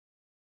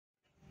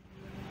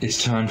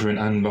It's time for an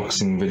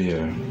unboxing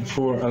video.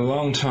 For a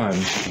long time,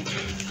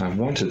 I've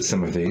wanted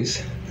some of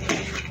these.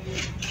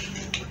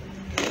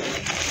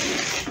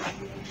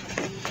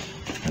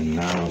 And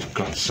now I've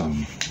got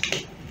some.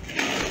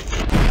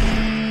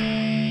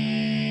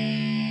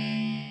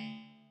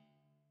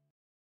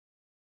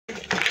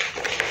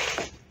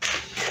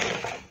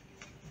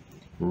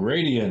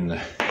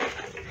 Radian.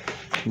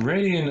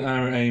 Radian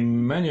are a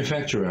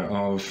manufacturer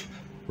of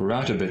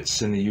router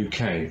bits in the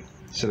UK.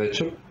 So they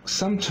took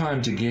some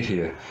time to get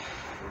here.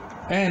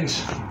 And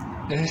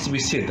it has to be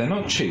said, they're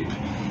not cheap.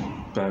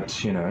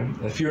 But, you know,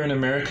 if you're in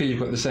America,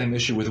 you've got the same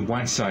issue with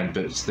white side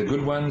bits. The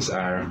good ones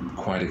are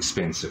quite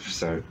expensive,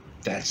 so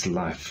that's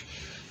life.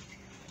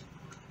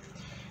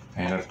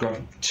 And I've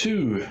got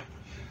two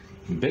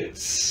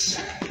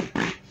bits.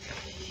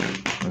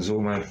 That's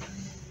all my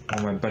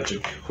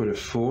budget could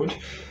afford.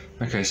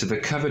 Okay, so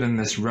they're covered in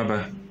this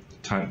rubber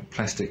type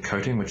plastic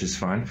coating, which is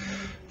fine.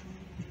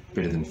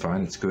 Better than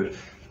fine, it's good.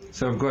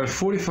 So I've got a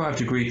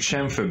 45-degree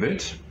chamfer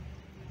bit,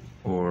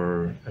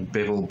 or a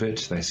bevel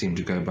bit, they seem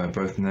to go by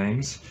both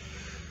names.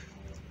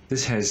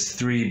 This has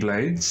 3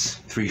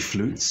 blades, 3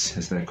 flutes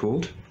as they're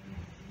called.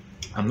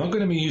 I'm not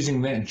going to be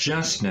using that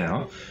just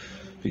now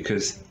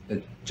because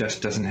it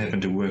just doesn't happen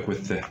to work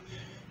with the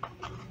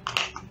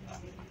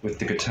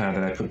guitar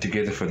that I put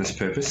together for this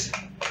purpose.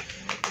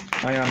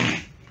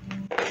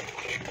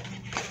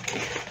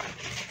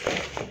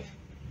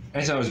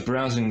 As I was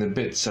browsing the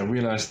bits, I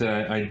realized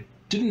that I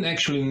didn't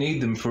actually need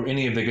them for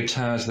any of the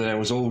guitars that I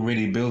was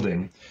already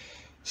building.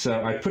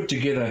 So I put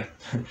together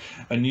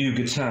a new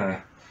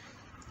guitar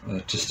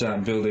to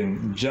start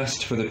building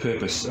just for the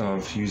purpose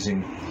of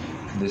using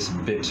this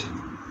bit.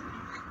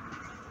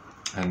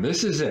 And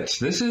this is it.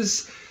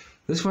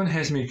 This one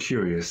has me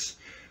curious.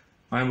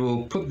 I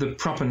will put the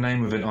proper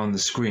name of it on the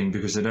screen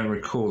because I don't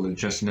recall it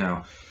just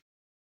now.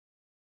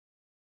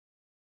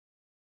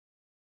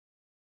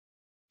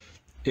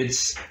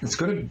 It's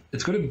got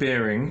a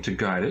bearing to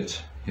guide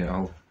it.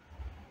 Yeah,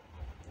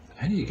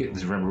 how do you get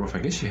this rubber off? I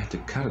guess you have to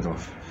cut it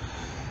off.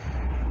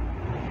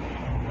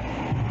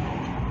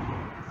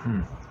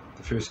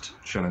 The first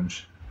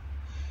challenge.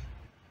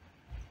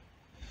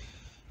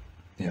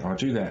 Yeah, I'll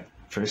do that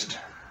first.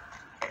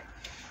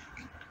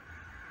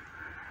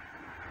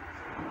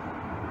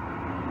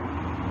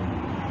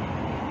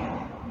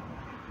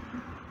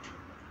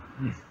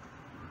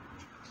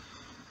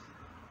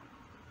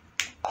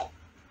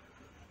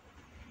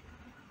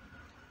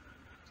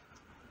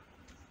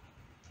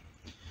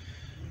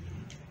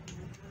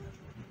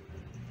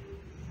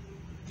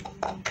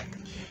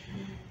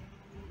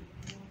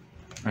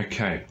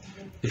 Okay,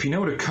 if you know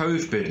what a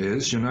cove bit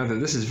is, you'll know that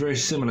this is very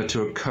similar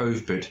to a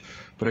cove bit,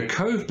 but a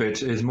cove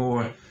bit is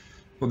more,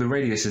 well, the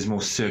radius is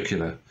more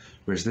circular,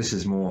 whereas this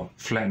is more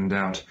flattened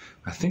out.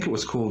 I think it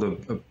was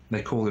called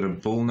they called it a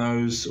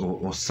bullnose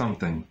or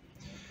something,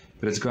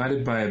 but it's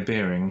guided by a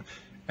bearing,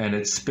 and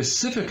it's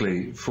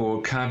specifically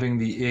for carving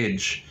the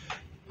edge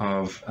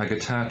of a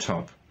guitar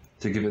top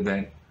to give it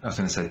that, I was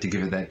going to say to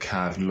give it that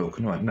carved look.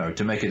 No,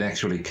 to make it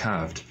actually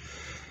carved.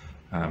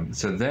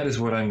 So that is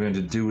what I'm going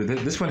to do with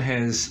it. This one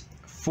has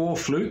 4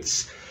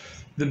 flutes.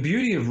 The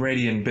beauty of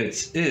Radian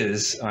bits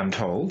is, I'm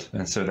told,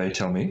 and so they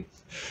tell me,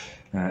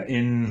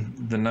 in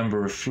the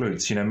number of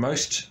flutes. You know,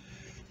 most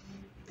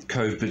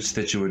cove bits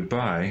that you would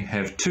buy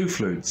have 2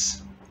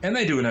 flutes, and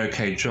they do an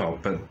okay job,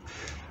 but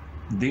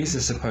these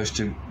are supposed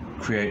to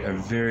create a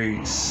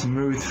very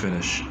smooth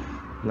finish,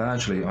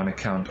 largely on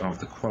account of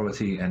the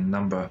quality and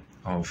number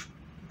of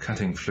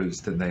cutting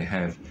flutes that they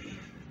have.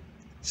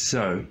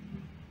 So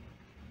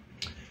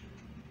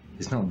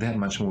there's not that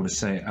much more to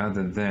say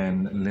other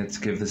than let's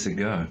give this a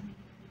go.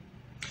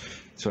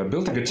 So I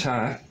built a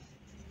guitar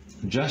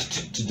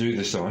just to do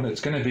this on.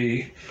 It's going to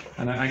be,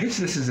 and I guess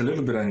this is a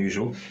little bit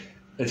unusual,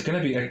 it's going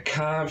to be a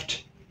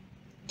carved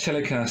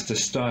Telecaster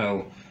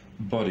style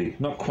body.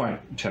 Not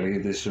quite tele,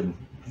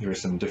 there are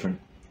some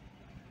different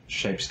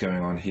shapes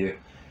going on here.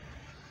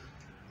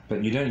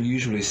 But you don't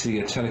usually see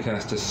a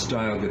Telecaster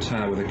style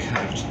guitar with a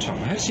carved top.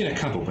 I have seen a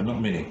couple, but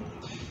not many.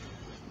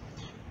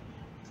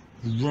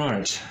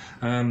 Right,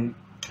 I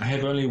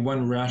have only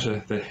one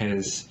router that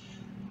has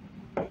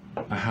a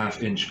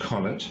 1/2 inch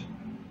collet,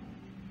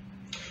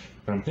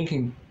 but I'm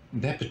thinking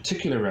that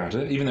particular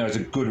router, even though it's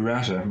a good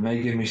router,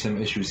 may give me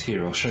some issues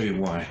here. I'll show you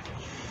why.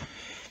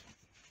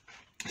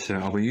 So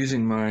I'll be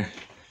using my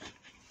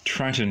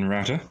Triton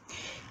router,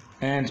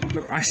 and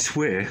look, I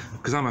swear,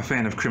 because I'm a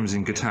fan of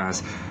Crimson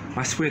Guitars,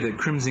 I swear that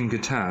Crimson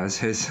Guitars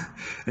has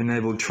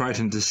enabled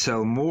Triton to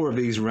sell more of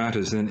these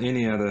routers than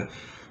any other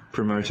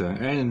promoter,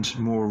 and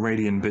more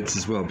Radian bits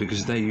as well,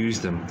 because they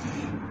use them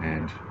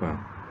and, well,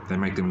 they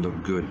make them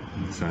look good.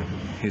 So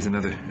here's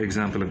another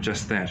example of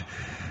just that.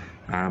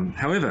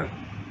 However,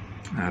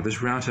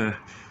 this router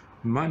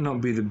might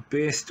not be the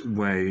best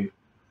way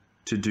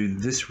to do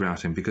this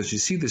routing, because you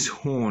see this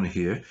horn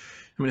here.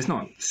 I mean, it's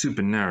not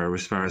super narrow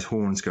as far as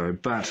horns go,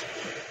 but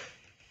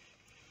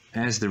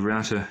as the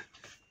router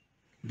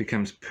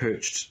becomes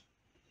perched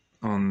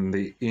on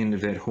the end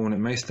of that horn, it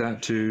may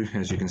start to,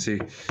 as you can see,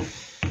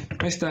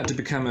 may start to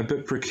become a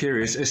bit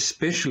precarious,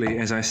 especially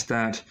as I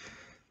start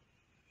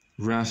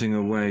routing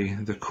away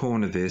the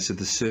corner there, so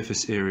the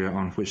surface area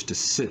on which to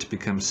sit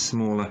becomes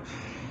smaller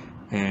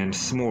and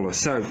smaller.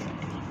 So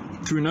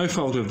through no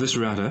fault of this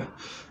router,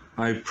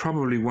 I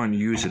probably won't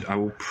use it. I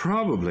will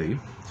probably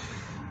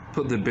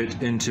put the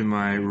bit into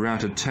my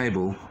router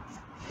table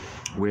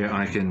where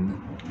I can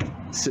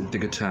sit the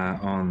guitar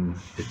on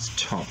its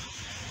top,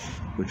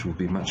 which will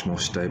be much more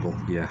stable.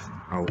 Yeah,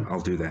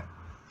 I'll do that.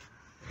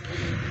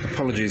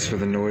 Apologies for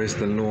the noise,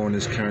 the lawn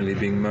is currently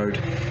being mowed.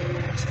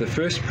 So the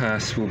first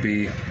pass will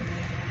be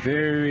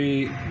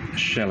very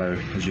shallow,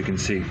 as you can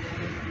see.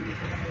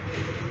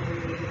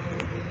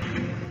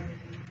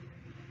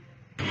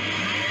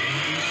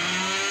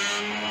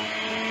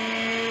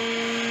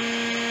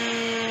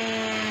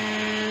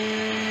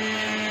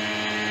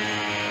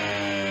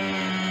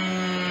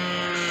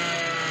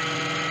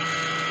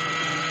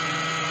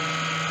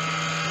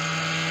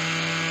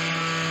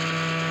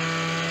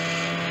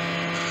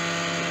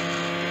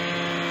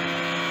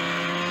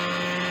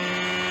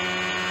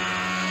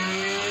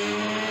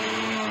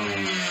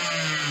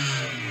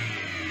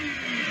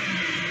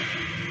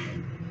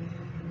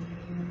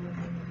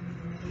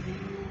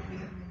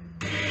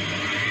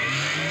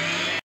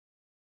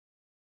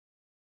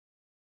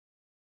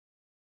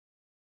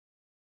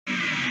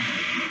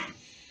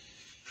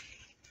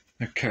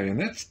 Okay,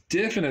 and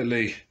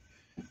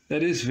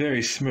that is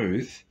very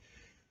smooth.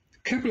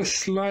 A couple of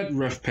slight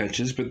rough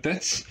patches, but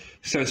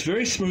so it's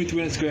very smooth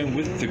when it's going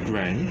with the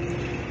grain,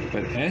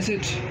 but as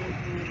it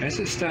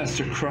starts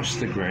to cross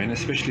the grain,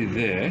 especially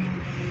there,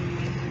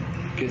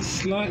 it gets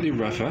slightly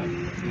rougher,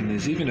 and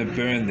there's even a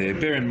burn there.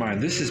 Bear in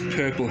mind, this is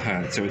purple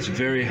heart, so it's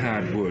very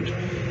hard wood.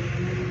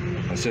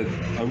 So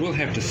I will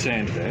have to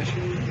sand that,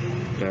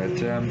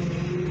 but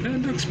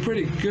it looks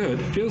pretty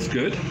good, feels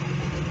good.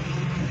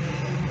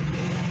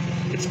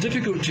 It's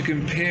difficult to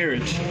compare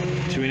it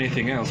to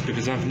anything else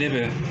because I've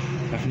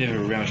never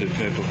routed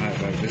purple heart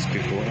like this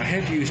before. I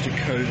have used a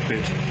cove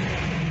bit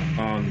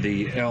on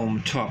the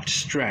elm topped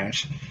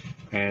Strat,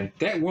 and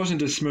that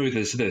wasn't as smooth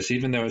as this,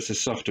 even though it's a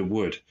softer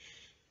wood.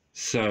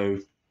 So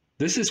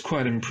this is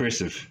quite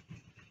impressive.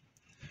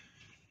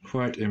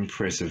 Quite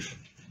impressive.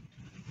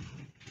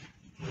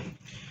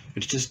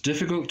 It's just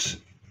difficult.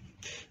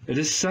 It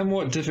is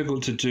somewhat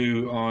difficult to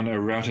do on a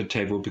router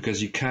table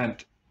because you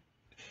can't,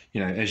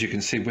 as you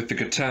can see with the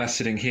guitar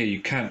sitting here, you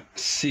can't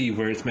see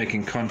where it's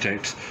making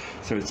contact,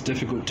 so it's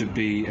difficult to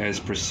be as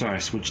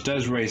precise, which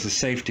does raise a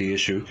safety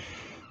issue,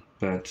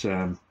 but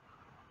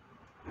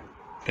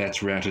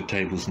that's router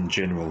tables in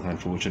general,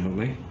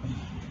 unfortunately.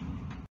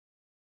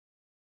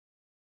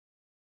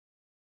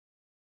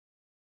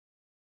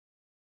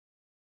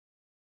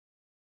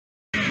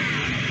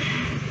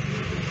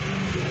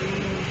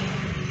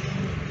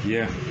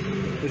 Yeah,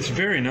 it's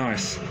very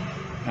nice.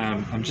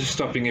 I'm just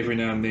stopping every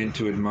now and then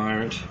to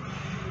admire it,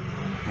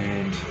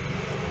 and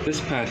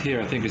this part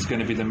here I think is going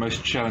to be the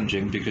most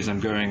challenging because I'm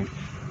going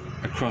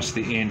across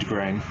the end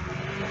grain,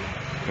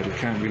 but it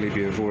can't really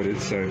be avoided,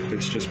 so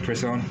let's just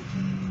press on.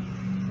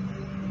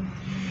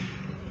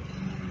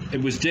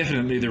 It was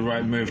definitely the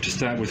right move to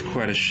start with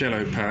quite a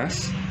shallow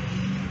pass.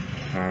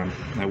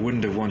 I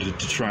wouldn't have wanted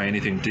to try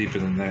anything deeper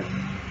than that.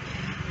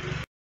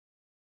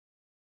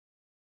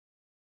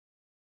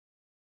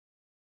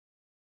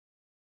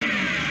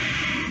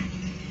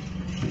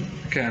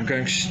 Okay, I'm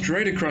going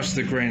straight across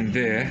the grain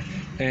there,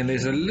 and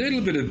there's a little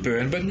bit of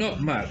burn, but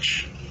not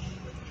much.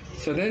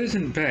 So that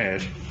isn't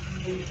bad.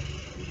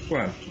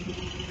 Well,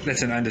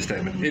 that's an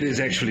understatement. It is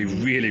actually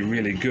really,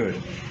 really good,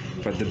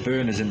 but the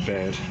burn isn't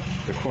bad.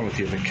 The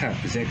quality of the cut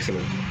is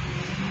excellent.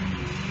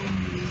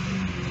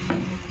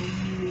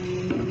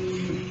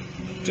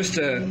 Just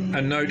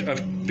a note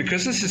of,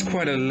 because this is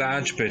quite a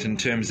large bit in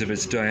terms of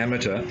its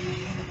diameter,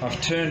 I've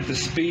turned the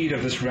speed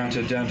of this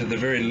router down to the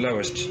very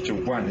lowest, to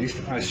 1.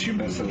 I assume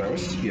that's the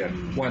lowest. Yeah,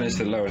 1 is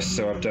the lowest,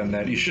 so I've done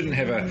that. You shouldn't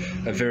have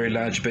a very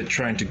large bit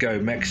trying to go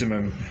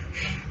maximum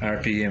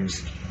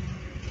RPMs.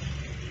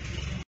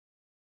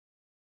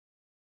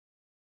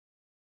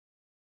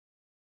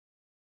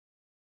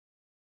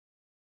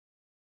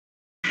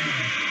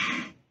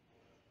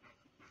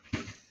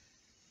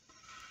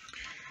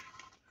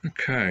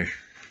 Okay.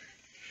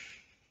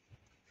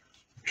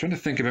 I'm trying to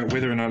think about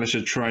whether or not I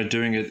should try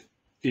doing it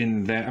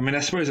in that. I mean, I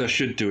suppose I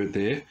should do it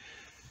there.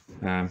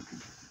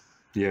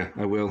 Yeah,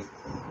 I will.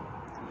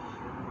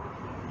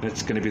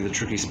 That's going to be the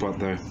tricky spot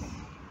though.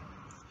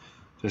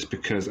 Just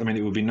because, I mean,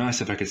 it would be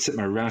nice if I could set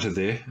my router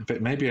there,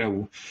 but maybe I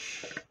will.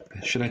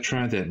 Should I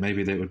try that?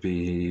 Maybe that would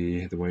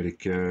be the way to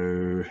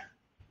go.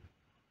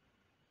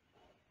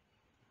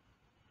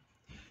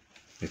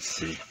 Let's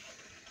see.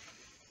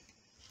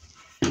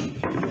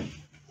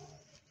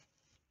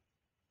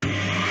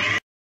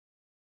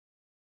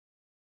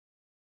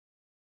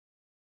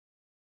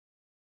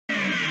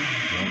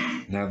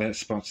 Now that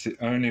spot's the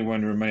only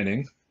one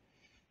remaining,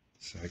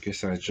 so I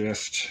guess I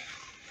just...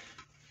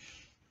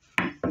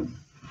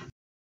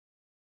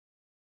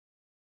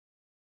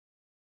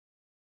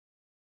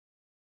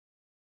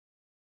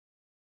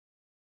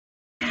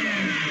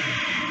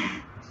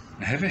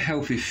 have a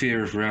healthy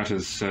fear of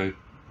routers, so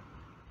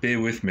bear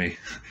with me.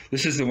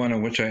 This is the one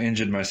on which I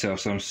injured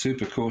myself, so I'm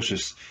super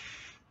cautious.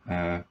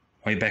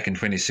 Way back in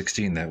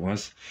 2016 that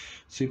was.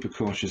 Super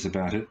cautious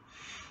about it.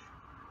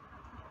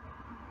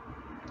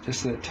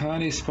 Just that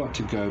tiny spot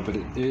to go, but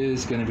it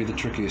is going to be the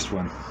trickiest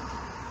one.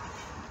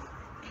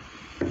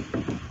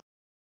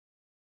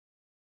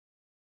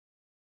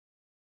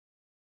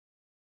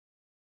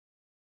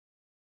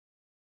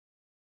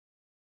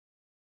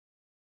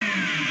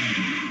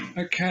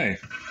 Okay.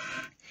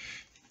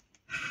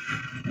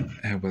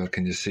 How well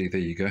can you see? There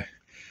you go.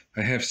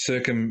 I have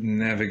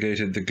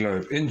circumnavigated the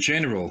globe. In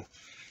general,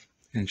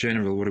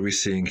 what are we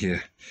seeing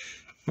here?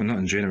 Well, not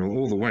in general,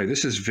 all the way.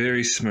 This is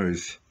very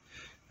smooth.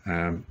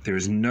 There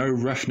is no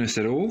roughness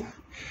at all,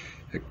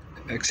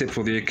 except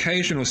for the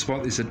occasional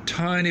spot. There's a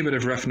tiny bit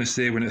of roughness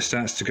there when it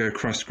starts to go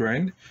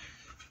cross-grain.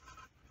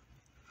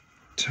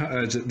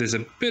 There's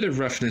a bit of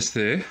roughness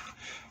there.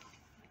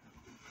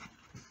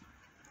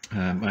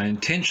 I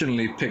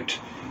intentionally picked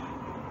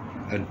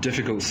a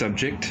difficult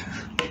subject,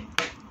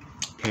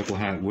 purple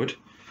heart wood.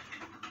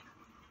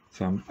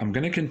 So I'm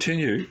going to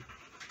continue.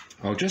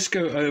 I'll just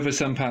go over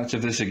some parts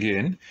of this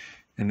again,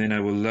 and then I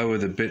will lower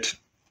the bit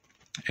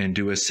and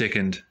do a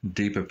second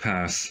deeper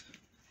pass.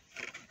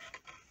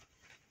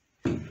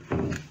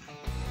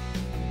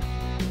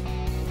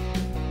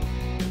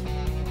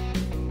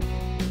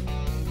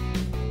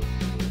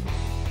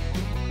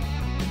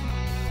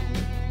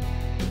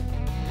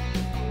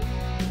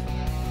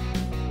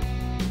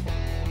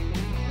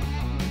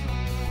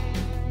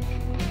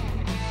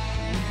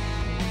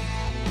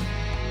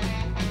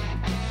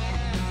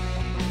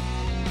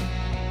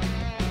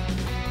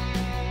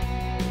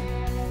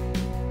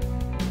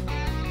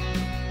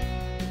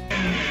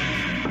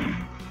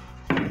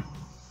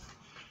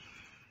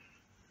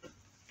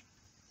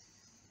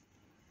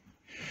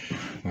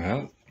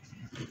 Well,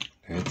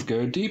 let's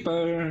go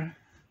deeper.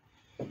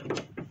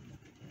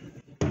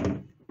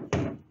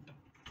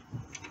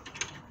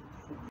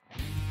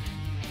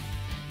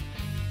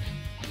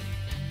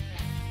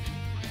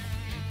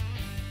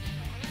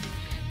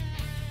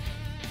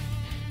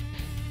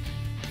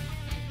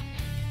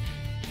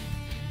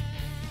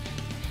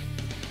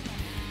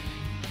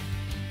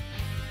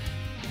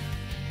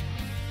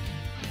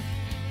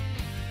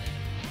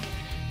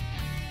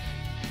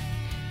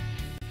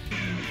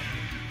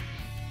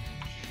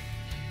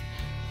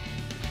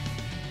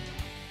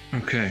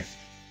 Okay,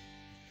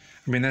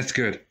 I mean, that's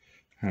good.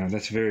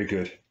 That's very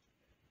good.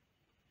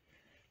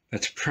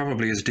 That's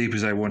probably as deep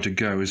as I want to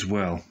go as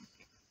well.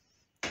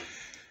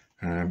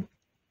 I'll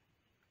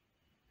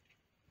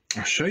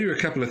show you a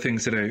couple of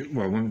things that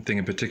one thing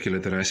in particular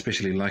that I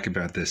especially like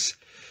about this.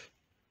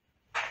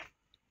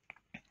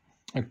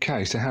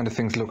 Okay, so how do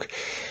things look?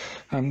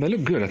 They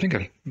look good. I think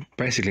I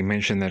basically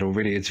mentioned that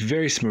already. It's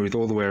very smooth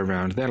all the way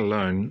around. That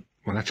alone,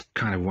 well, that's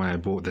kind of why I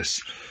bought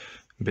this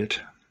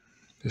bit.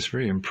 This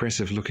very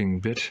impressive looking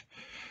bit.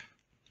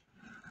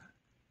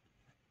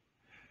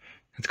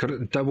 It's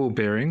got double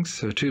bearings,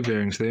 so 2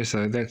 bearings there,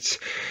 so that's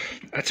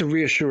a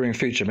reassuring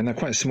feature. I mean, they're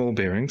quite small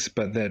bearings,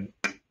 but that,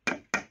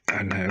 I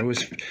don't know,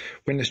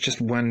 when it's just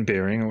 1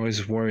 bearing, I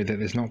always worry that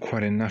there's not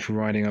quite enough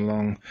riding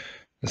along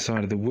the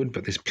side of the wood,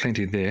 but there's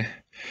plenty there.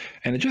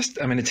 And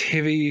it's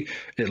heavy,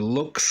 it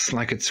looks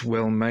like it's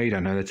well made. I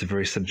know that's a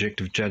very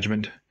subjective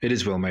judgment. It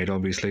is well made,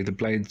 obviously. The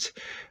blades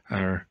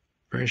are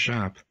very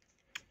sharp.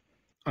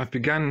 I've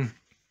begun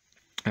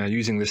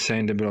using the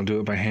sander, but I'll do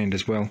it by hand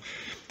as well.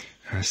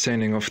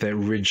 Sanding off that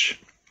ridge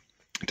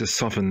to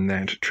soften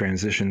that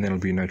transition. That'll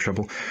be no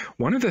trouble.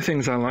 One of the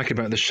things I like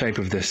about the shape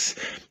of this,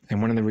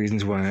 and one of the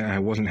reasons why I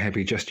wasn't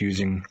happy just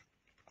using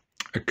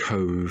a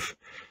cove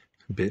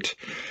bit,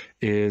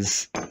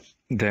 is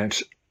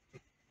that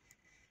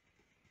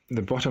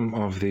the bottom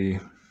of the,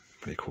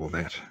 what do you call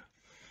that?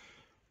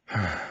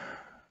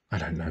 I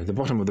don't know, the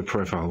bottom of the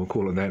profile, we'll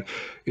call it that,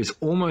 is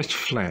almost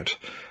flat.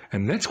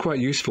 And that's quite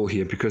useful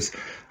here because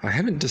I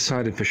haven't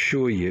decided for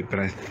sure yet, but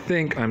I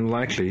think I'm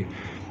likely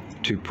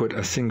to put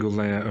a single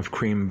layer of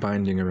cream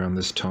binding around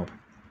this top.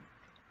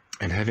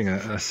 And having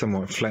a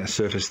somewhat flat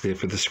surface there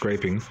for the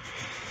scraping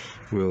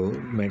will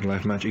make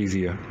life much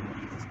easier.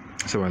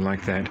 So I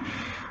like that.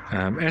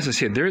 As I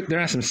said, there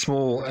are some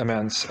small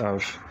amounts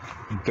of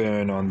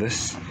burn on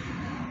this,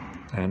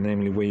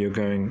 namely where you're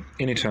going,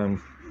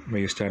 anytime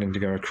where you're starting to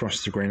go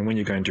across the grain. When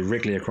you're going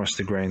directly across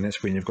the grain,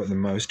 that's when you've got the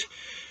most.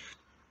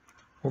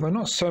 Although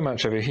not so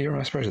much over here,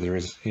 I suppose there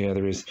is. Yeah,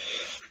 there is.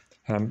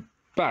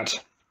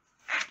 But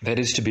that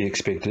is to be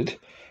expected.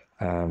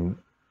 You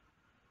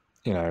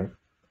know,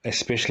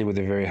 especially with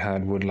a very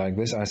hard wood like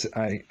this.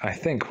 I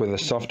think with a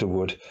softer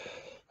wood,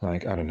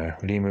 like, I don't know,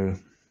 limu,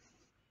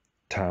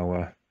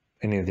 tawa,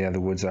 any of the other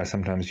woods I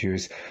sometimes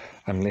use,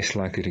 I'm less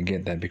likely to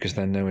get that because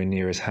they're nowhere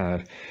near as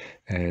hard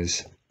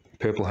as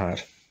purple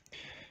heart.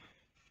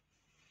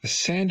 The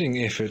sanding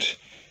effort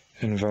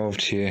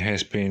involved here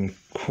has been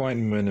quite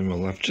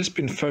minimal. I've just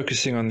been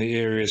focusing on the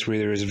areas where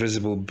there is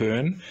visible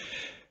burn,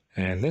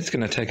 and that's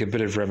going to take a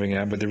bit of rubbing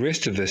out, but the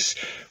rest of this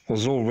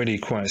was already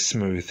quite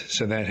smooth,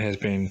 so that has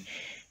been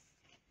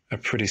a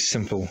pretty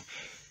simple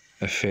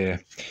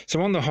affair.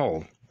 So on the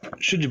whole,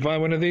 should you buy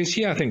one of these?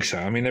 Yeah, I think so.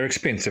 I mean, they're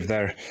expensive.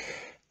 They're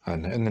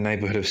in the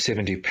neighbourhood of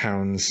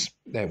 £70.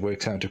 That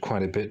works out to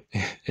quite a bit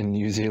in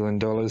New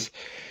Zealand dollars.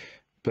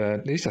 But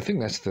at least I think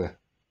that's the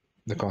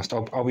cost.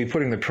 I'll be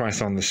putting the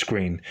price on the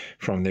screen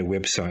from their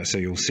website, so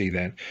you'll see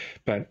that.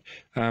 But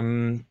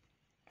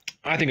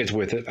I think it's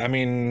worth it. I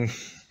mean,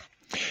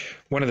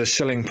 one of the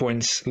selling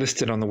points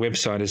listed on the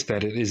website is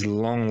that it is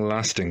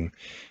long-lasting.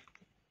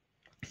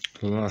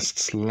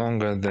 Lasts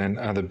longer than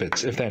other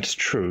bits. If that's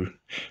true,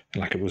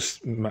 like it was,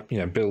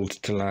 built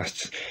to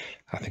last,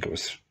 I think it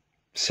was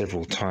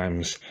several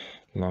times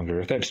longer.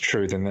 If that's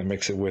true, then that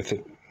makes it worth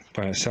it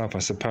by itself, I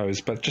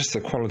suppose. But just the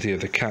quality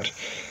of the cut,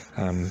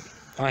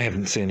 I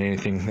haven't seen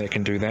anything that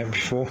can do that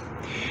before.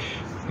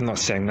 I'm not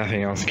saying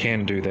nothing else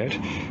can do that.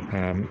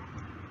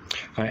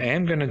 I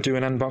am going to do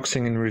an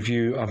unboxing and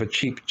review of a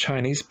cheap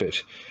Chinese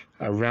bit,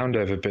 a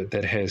roundover bit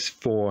that has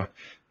 4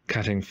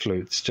 cutting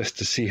flutes, just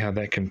to see how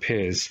that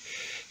compares.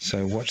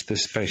 So watch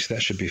this space.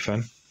 That should be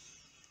fun.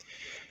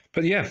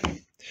 But yeah,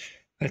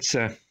 that's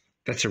a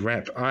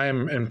wrap. I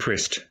am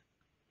impressed.